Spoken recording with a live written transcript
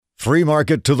Free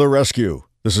market to the rescue.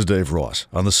 This is Dave Ross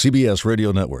on the CBS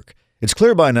Radio Network. It's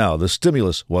clear by now the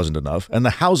stimulus wasn't enough and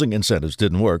the housing incentives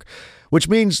didn't work, which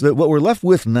means that what we're left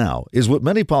with now is what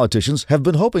many politicians have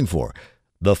been hoping for,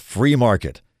 the free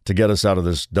market, to get us out of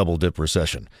this double-dip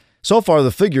recession. So far, the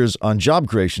figures on job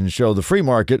creation show the free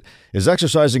market is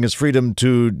exercising its freedom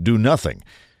to do nothing.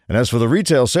 And as for the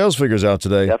retail sales figures out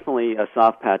today... Definitely a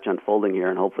soft patch unfolding here,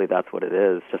 and hopefully that's what it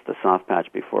is, just a soft patch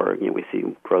before we see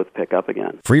growth pick up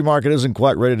again. Free market isn't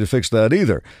quite ready to fix that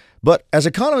either. But as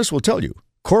economists will tell you,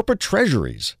 corporate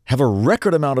treasuries have a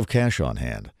record amount of cash on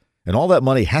hand, and all that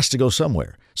money has to go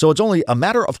somewhere. So it's only a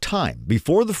matter of time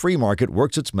before the free market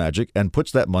works its magic and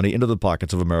puts that money into the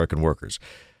pockets of American workers.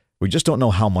 We just don't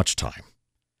know how much time.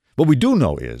 What we do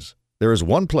know is there is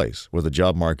one place where the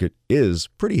job market is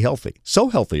pretty healthy. So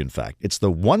healthy, in fact, it's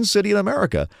the one city in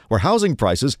America where housing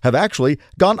prices have actually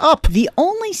gone up. The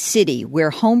only city where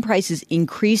home prices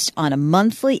increased on a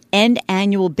monthly and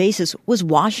annual basis was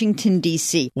Washington,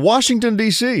 D.C. Washington,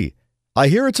 D.C. I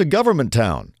hear it's a government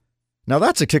town. Now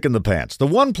that's a kick in the pants. The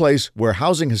one place where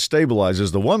housing has stabilized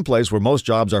is the one place where most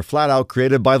jobs are flat out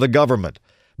created by the government.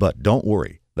 But don't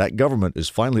worry. That government is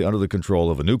finally under the control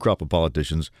of a new crop of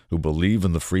politicians who believe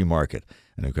in the free market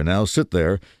and who can now sit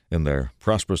there in their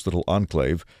prosperous little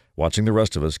enclave watching the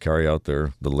rest of us carry out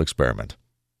their little experiment,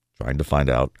 trying to find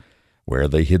out where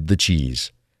they hid the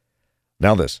cheese.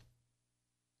 Now this.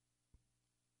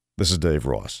 This is Dave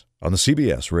Ross on the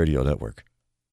CBS Radio Network.